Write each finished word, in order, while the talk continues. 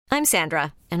I'm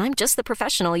Sandra, and I'm just the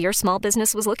professional your small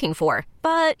business was looking for.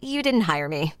 But you didn't hire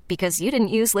me because you didn't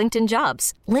use LinkedIn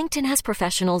Jobs. LinkedIn has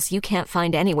professionals you can't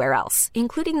find anywhere else,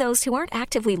 including those who aren't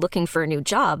actively looking for a new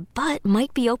job, but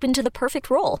might be open to the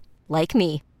perfect role, like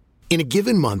me. In a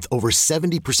given month, over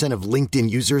 70% of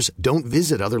LinkedIn users don't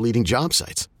visit other leading job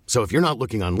sites. So if you're not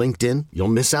looking on LinkedIn, you'll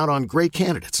miss out on great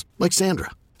candidates like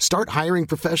Sandra. Start hiring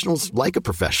professionals like a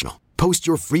professional. Post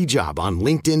your free job on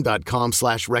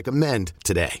linkedin.com/recommend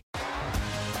today.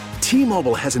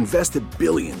 T-Mobile has invested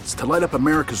billions to light up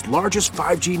America's largest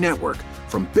 5G network,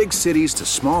 from big cities to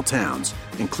small towns,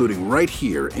 including right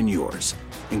here in yours.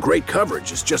 And great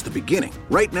coverage is just the beginning.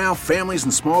 Right now, families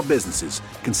and small businesses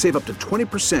can save up to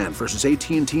 20% versus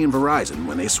AT&T and Verizon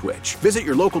when they switch. Visit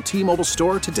your local T-Mobile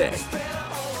store today.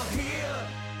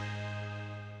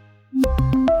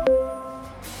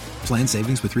 Plan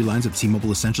savings with 3 lines of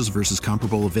T-Mobile Essentials versus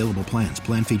comparable available plans.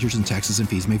 Plan features and taxes and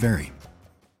fees may vary.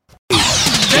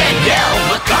 Danielle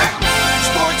McCartan,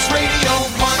 Sports Radio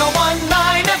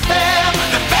 101.9 FM,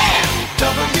 The Fan,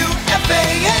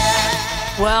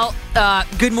 WFAN. Well,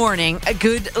 good morning. A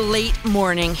good late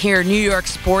morning here, New York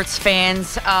sports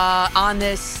fans, on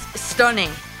this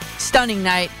stunning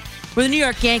night where the New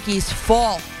York Yankees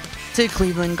fall to the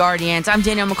Cleveland Guardians. I'm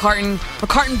Danielle McCartan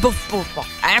before,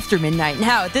 after midnight.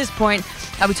 Now, at this point,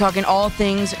 I'll be talking all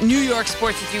things New York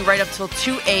sports with you right up till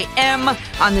 2 a.m.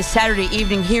 on this Saturday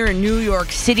evening here in New York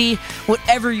City.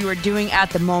 Whatever you are doing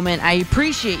at the moment, I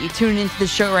appreciate you tuning into the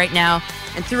show right now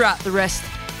and throughout the rest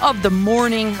of the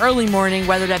morning, early morning,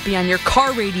 whether that be on your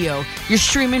car radio, you're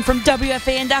streaming from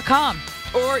WFAN.com,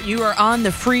 or you are on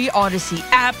the free Odyssey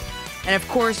app. And, of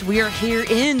course, we are here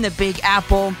in the Big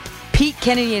Apple. Pete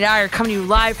Kennedy and I are coming to you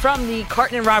live from the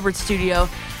Carton and Roberts studio,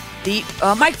 the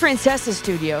Mike Francesa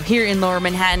studio here in Lower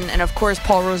Manhattan. And, of course,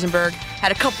 Paul Rosenberg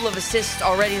had a couple of assists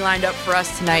already lined up for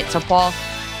us tonight. So, Paul,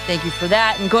 thank you for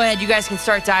that. And go ahead, you guys can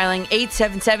start dialing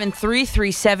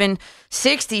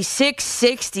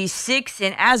 877-337-6666.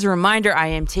 And as a reminder, I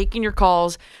am taking your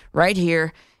calls right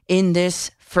here in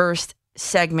this first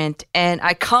segment. And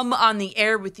I come on the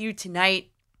air with you tonight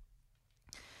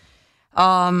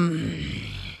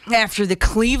after the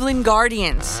Cleveland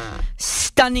Guardians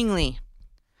stunningly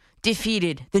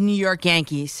defeated the New York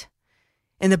Yankees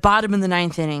in the bottom of the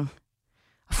 9th inning.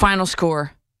 Final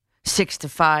score,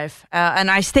 6-5.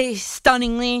 And I say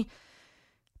stunningly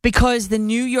because the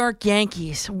New York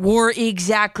Yankees were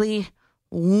exactly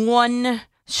one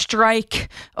strike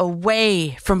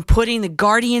away from putting the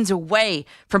Guardians away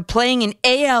from playing an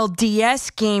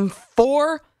ALDS Game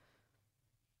 4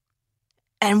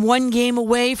 and one game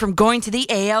away from going to the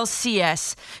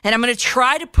ALCS. And I'm going to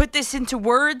try to put this into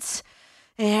words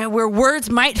where words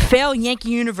might fail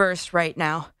Yankee universe right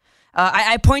now.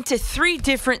 I point to 3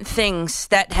 different things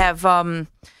that have,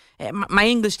 my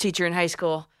English teacher in high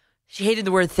school, she hated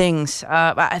the word things.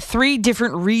 3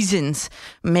 different reasons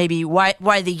maybe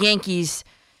why the Yankees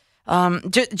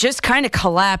just kind of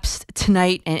collapsed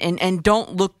tonight and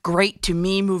don't look great to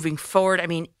me moving forward. I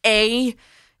mean,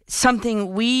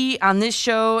 something we on this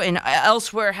show and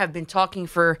elsewhere have been talking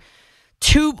for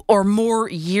 2 or more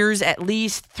years, at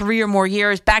least 3 or more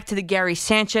years, back to the Gary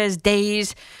Sanchez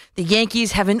days. The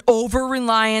Yankees have an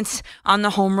over-reliance on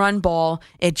the home run ball.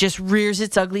 It just rears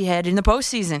its ugly head in the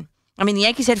postseason. I mean, the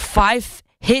Yankees had 5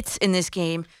 hits in this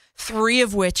game, 3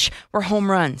 of which were home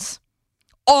runs.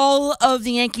 All of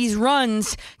the Yankees'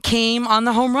 runs came on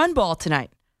the home run ball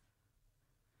tonight.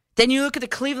 Then you look at the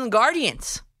Cleveland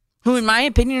Guardians, who, in my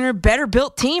opinion, are a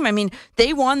better-built team. I mean,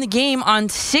 they won the game on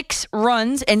 6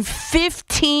 runs and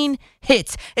 15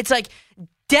 hits. It's like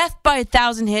death by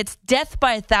 1,000 hits, death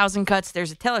by 1,000 cuts.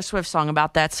 There's a Taylor Swift song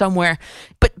about that somewhere.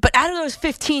 But out of those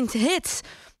 15 hits,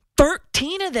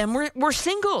 13 of them were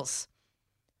singles.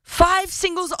 5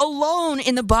 singles alone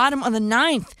in the bottom of the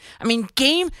 9th. I mean,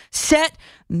 game, set,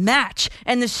 match.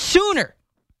 And the sooner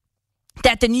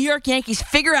that the New York Yankees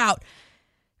figure out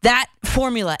that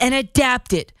formula and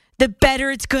adapt it, the better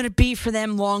it's going to be for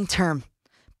them long term.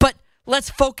 But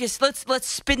let's focus. Let's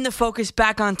spin the focus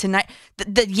back on tonight.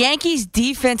 The Yankees'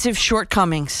 defensive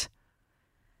shortcomings.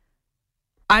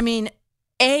 I mean,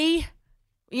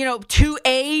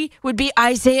 2A would be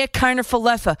Isaiah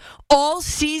Kiner-Falefa. All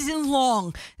season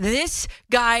long, this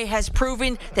guy has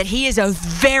proven that he is a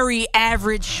very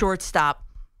average shortstop.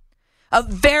 A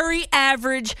very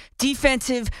average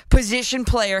defensive position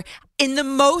player in the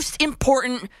most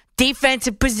important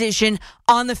defensive position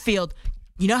on the field.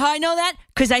 You know how I know that?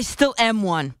 Because I still am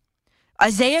one.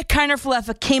 Isaiah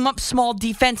Kiner-Falefa came up small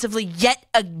defensively yet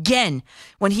again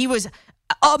when he was,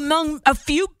 among a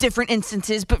few different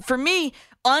instances, but for me,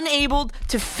 unable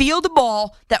to field the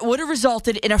ball that would have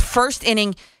resulted in a first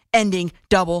inning game-ending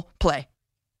double play.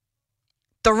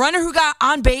 The runner who got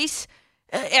on base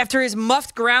after his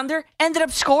muffed grounder ended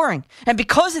up scoring. And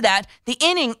because of that, the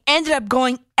inning ended up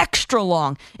going extra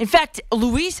long. In fact,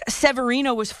 Luis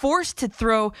Severino was forced to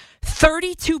throw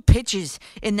 32 pitches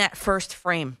in that first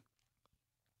frame.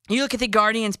 You look at the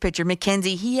Guardians pitcher,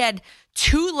 McKenzie, he had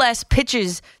 2 less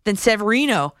pitches than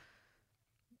Severino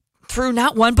through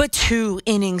not 1 but 2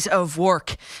 innings of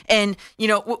work. And,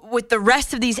 with the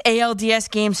rest of these ALDS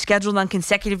games scheduled on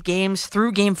consecutive games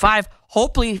through Game 5,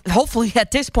 hopefully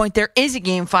at this point there is a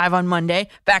Game 5 on Monday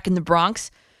back in the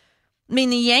Bronx. I mean,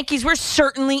 the Yankees were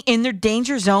certainly in their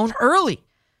danger zone early.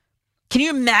 Can you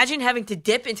imagine having to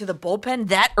dip into the bullpen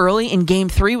that early in Game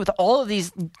 3 with all of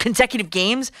these consecutive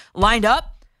games lined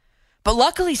up? But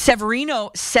luckily, Severino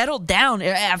settled down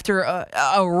after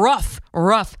a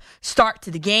rough start to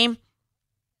the game,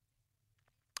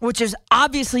 which is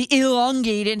obviously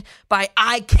elongated by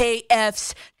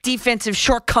IKF's defensive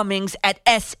shortcomings at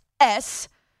SS.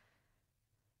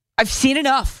 I've seen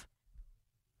enough.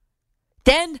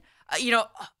 Then,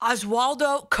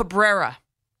 Oswaldo Cabrera,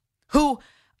 who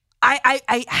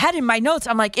I had in my notes,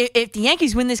 I'm like, if the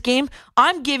Yankees win this game,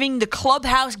 I'm giving the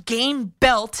clubhouse game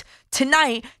belt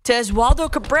tonight to Oswaldo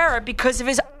Cabrera because of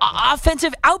his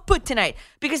offensive output tonight.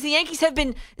 Because the Yankees have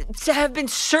been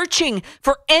searching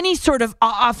for any sort of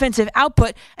offensive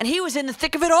output, and he was in the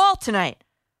thick of it all tonight.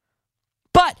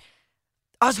 But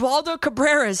Oswaldo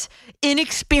Cabrera's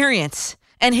inexperience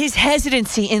and his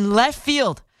hesitancy in left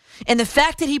field and the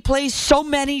fact that he plays so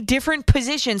many different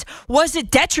positions was a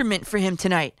detriment for him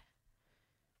tonight.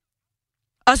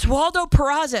 Oswaldo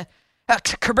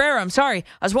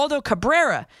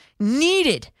Cabrera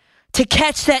needed to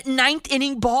catch that 9th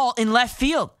inning ball in left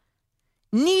field.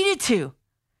 Needed to.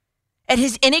 And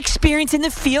his inexperience in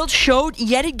the field showed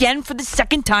yet again for the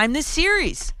second time this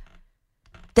series.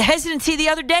 The hesitancy the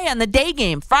other day on the day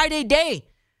game, Friday day.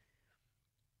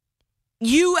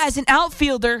 You as an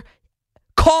outfielder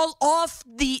call off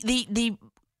the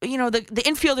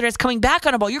infielder that's coming back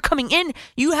on a ball. You're coming in.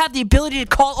 You have the ability to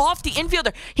call off the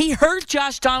infielder. He heard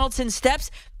Josh Donaldson's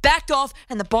steps, backed off,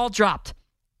 and the ball dropped.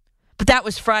 But that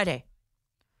was Friday.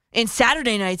 In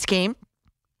Saturday night's game,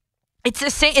 it's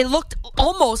the same. It looked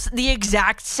almost the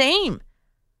exact same.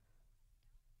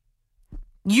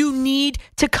 You need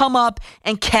to come up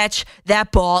and catch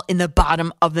that ball in the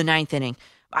bottom of the 9th inning.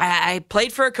 I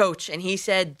played for a coach, and he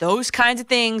said those kinds of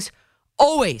things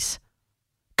always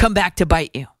come back to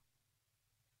bite you.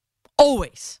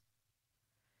 Always.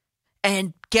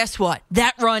 And guess what?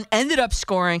 That run ended up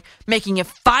scoring, making it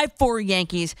 5-4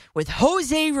 Yankees with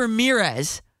Jose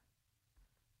Ramirez,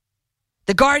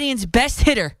 the Guardians' best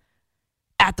hitter,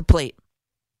 at the plate.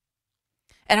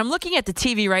 And I'm looking at the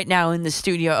TV right now in the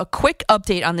studio. A quick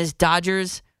update on this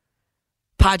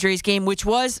Dodgers-Padres game, which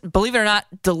was, believe it or not,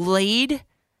 delayed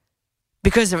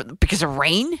because of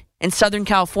rain in Southern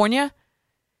California,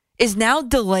 is now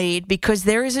delayed because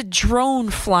there is a drone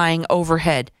flying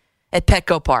overhead at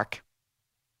Petco Park.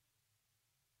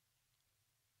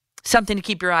 Something to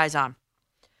keep your eyes on.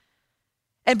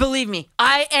 And believe me,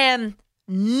 I am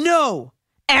no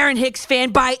Aaron Hicks fan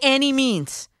by any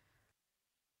means.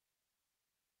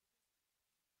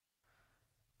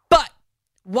 But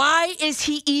why is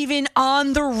he even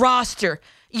on the roster?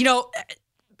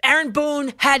 Aaron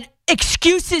Boone had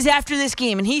excuses after this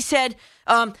game, and he said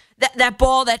that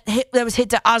ball that was hit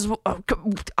to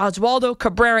Oswaldo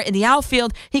Cabrera in the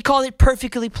outfield, he called it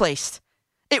perfectly placed.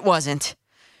 It wasn't.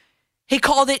 He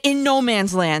called it in no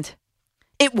man's land.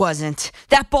 It wasn't.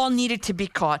 That ball needed to be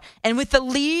caught. And with the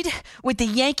lead, with the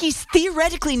Yankees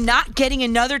theoretically not getting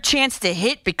another chance to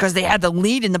hit because they had the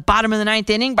lead in the bottom of the 9th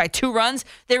inning by 2 runs,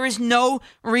 there is no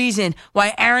reason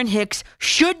why Aaron Hicks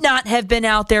should not have been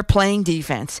out there playing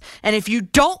defense. And if you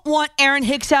don't want Aaron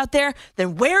Hicks out there,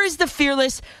 then where is the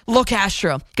fearless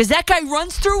Locastro? Because that guy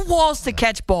runs through walls to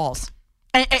catch balls.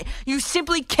 And you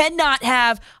simply cannot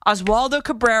have Oswaldo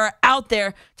Cabrera out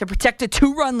there to protect a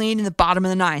 2-run lead in the bottom of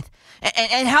the 9th.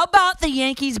 And how about the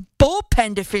Yankees'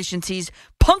 bullpen deficiencies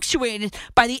punctuated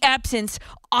by the absence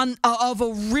of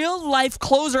a real-life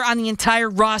closer on the entire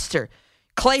roster?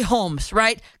 Clay Holmes,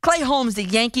 right? Clay Holmes, the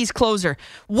Yankees closer.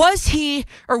 Was he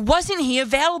or wasn't he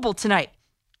available tonight?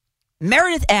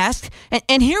 Meredith asked,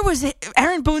 and here was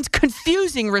Aaron Boone's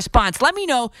confusing response. Let me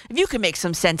know if you can make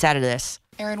some sense out of this.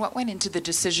 Aaron, what went into the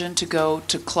decision to go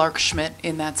to Clark Schmidt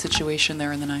in that situation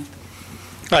there in the 9th?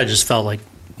 I just felt like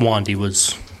Wandy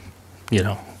was,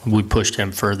 we pushed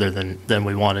him further than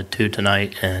we wanted to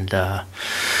tonight. And,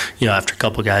 after a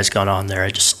couple of guys got on there,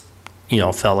 I just,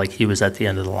 felt like he was at the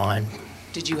end of the line.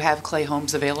 Did you have Clay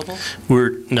Holmes available?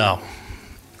 No.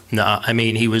 No, I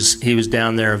mean, he was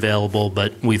down there available,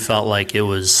 but we felt like it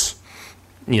was,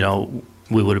 we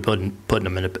would have put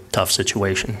him in a tough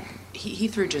situation. He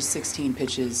threw just 16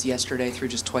 pitches yesterday, threw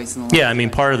just twice in the last. Yeah, I mean,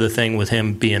 part of the thing with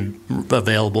him being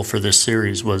available for this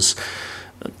series was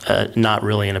not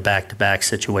really in a back-to-back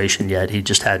situation yet. He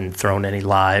just hadn't thrown any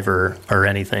live or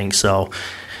anything. So,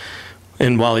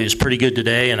 and while he was pretty good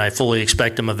today, and I fully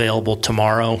expect him available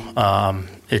tomorrow,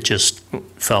 it just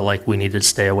felt like we needed to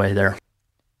stay away there.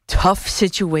 Tough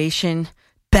situation,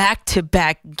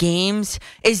 back-to-back games.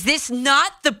 Is this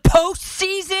not the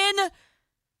postseason?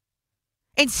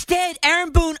 Instead,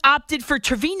 Aaron Boone opted for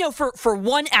Trevino for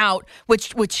 1 out,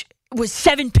 which was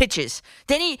 7 pitches.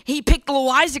 Then he picked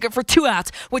Loaisiga for 2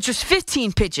 outs, which was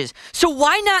 15 pitches. So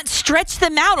why not stretch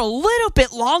them out a little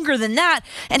bit longer than that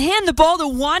and hand the ball to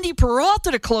Wandy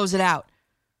Peralta to close it out?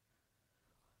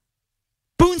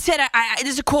 Boone said,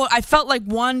 this is a quote, I felt like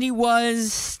Wandy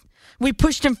we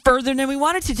pushed him further than we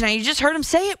wanted to tonight. You just heard him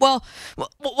say it. Well,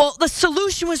 the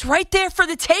solution was right there for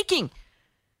the taking.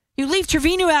 You leave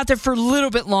Trevino out there for a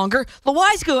little bit longer.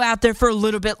 Loaisiga out there for a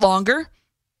little bit longer.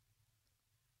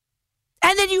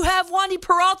 And then you have Wandy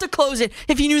Peralta close it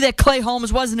if you knew that Clay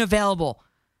Holmes wasn't available.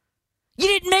 You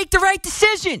didn't make the right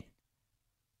decision.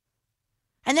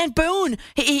 And then Boone,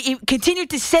 he continued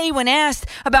to say when asked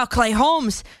about Clay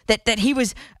Holmes that he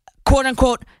was,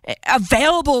 quote-unquote,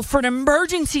 available for an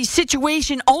emergency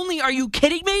situation only. Are you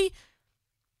kidding me?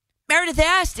 Meredith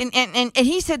asked, and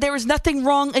he said there was nothing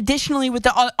wrong additionally with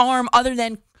the arm other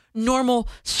than normal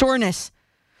soreness.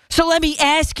 So let me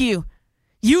ask you,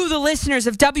 the listeners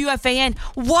of WFAN,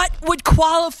 what would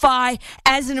qualify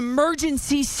as an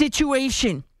emergency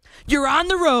situation? You're on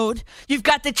the road. You've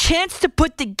got the chance to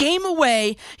put the game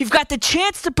away. You've got the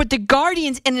chance to put the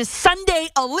Guardians in a Sunday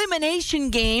elimination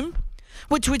game,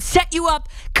 which would set you up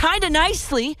kind of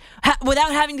nicely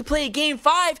without having to play a Game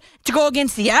 5 to go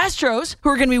against the Astros, who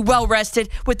are going to be well-rested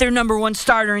with their number 1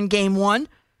 starter in Game 1.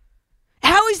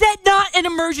 How is that not an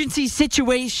emergency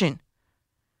situation?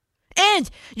 And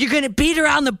you're going to beat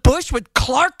around the bush with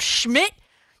Clarke Schmidt?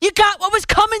 You got what was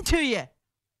coming to you.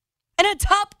 And on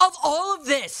top of all of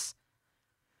this,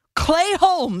 Clay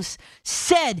Holmes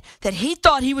said that he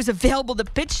thought he was available to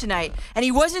pitch tonight, and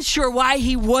he wasn't sure why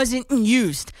he wasn't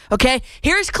used. Okay?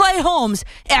 Here's Clay Holmes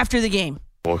after the game.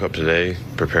 Woke up today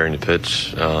preparing to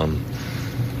pitch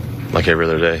like every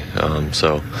other day.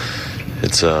 So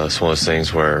it's one of those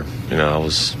things where, I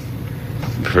was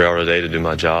prepared all day to do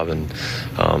my job, and,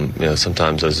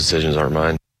 sometimes those decisions aren't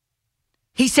mine.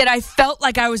 He said, I felt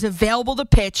like I was available to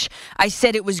pitch. I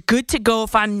said it was good to go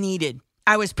if I'm needed.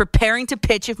 I was preparing to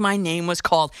pitch if my name was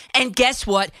called. And guess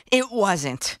what? It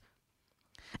wasn't.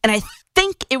 And I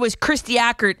think it was Christy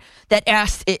Ackert that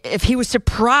asked if he was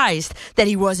surprised that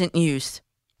he wasn't used.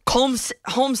 Holmes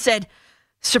said,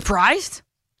 surprised?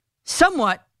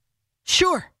 Somewhat.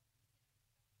 Sure.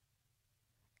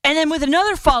 And then with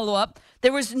another follow-up,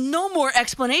 there was no more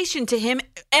explanation to him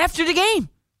after the game.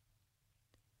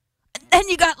 Then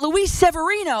you got Luis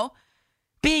Severino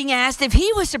being asked if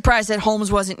he was surprised that Holmes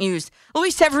wasn't used.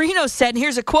 Luis Severino said, and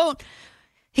here's a quote,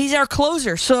 he's our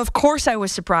closer, so of course I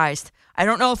was surprised. I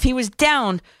don't know if he was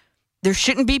down. There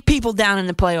shouldn't be people down in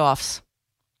the playoffs.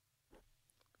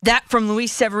 That from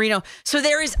Luis Severino. So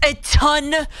there is a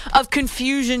ton of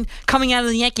confusion coming out of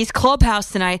the Yankees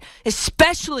clubhouse tonight,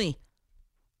 especially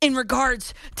in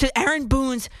regards to Aaron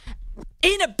Boone's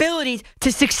inability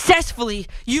to successfully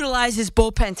utilize his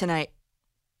bullpen tonight.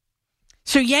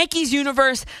 So Yankees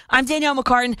Universe, I'm Danielle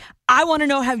McCartan. I want to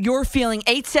know how you're feeling.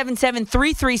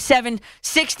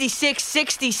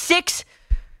 877-337-6666.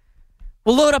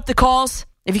 We'll load up the calls.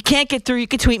 If you can't get through, you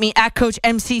can tweet me at Coach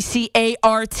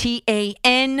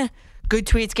MCCARTAN. Good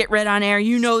tweets get read on air.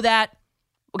 You know that.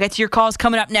 We'll get to your calls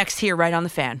coming up next here right on The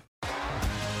Fan.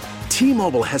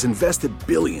 T-Mobile has invested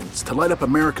billions to light up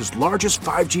America's largest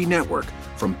 5G network,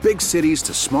 from big cities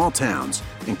to small towns,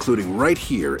 including right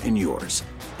here in yours.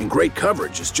 And great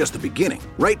coverage is just the beginning.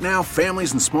 Right now,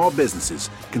 families and small businesses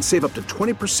can save up to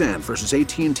 20% versus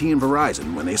AT&T and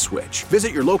Verizon when they switch.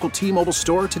 Visit your local T-Mobile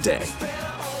store today.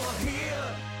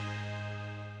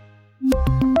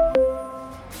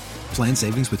 Plan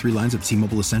savings with 3 lines of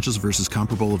T-Mobile Essentials versus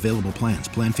comparable available plans.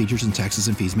 Plan features and taxes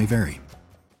and fees may vary.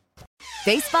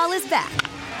 Baseball is back,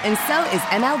 and so is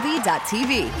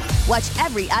MLB.tv. Watch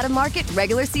every out-of-market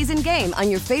regular season game on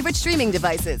your favorite streaming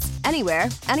devices, anywhere,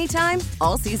 anytime,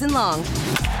 all season long.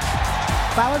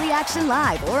 Follow the action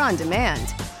live or on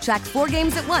demand. Track 4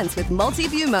 games at once with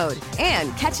multi-view mode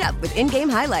and catch up with in-game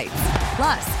highlights.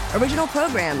 Plus, original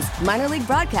programs, minor league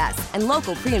broadcasts, and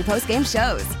local pre- and post-game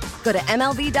shows. Go to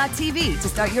MLB.tv to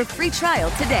start your free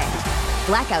trial today.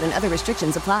 Blackout and other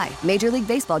restrictions apply. Major League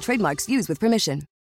Baseball trademarks used with permission.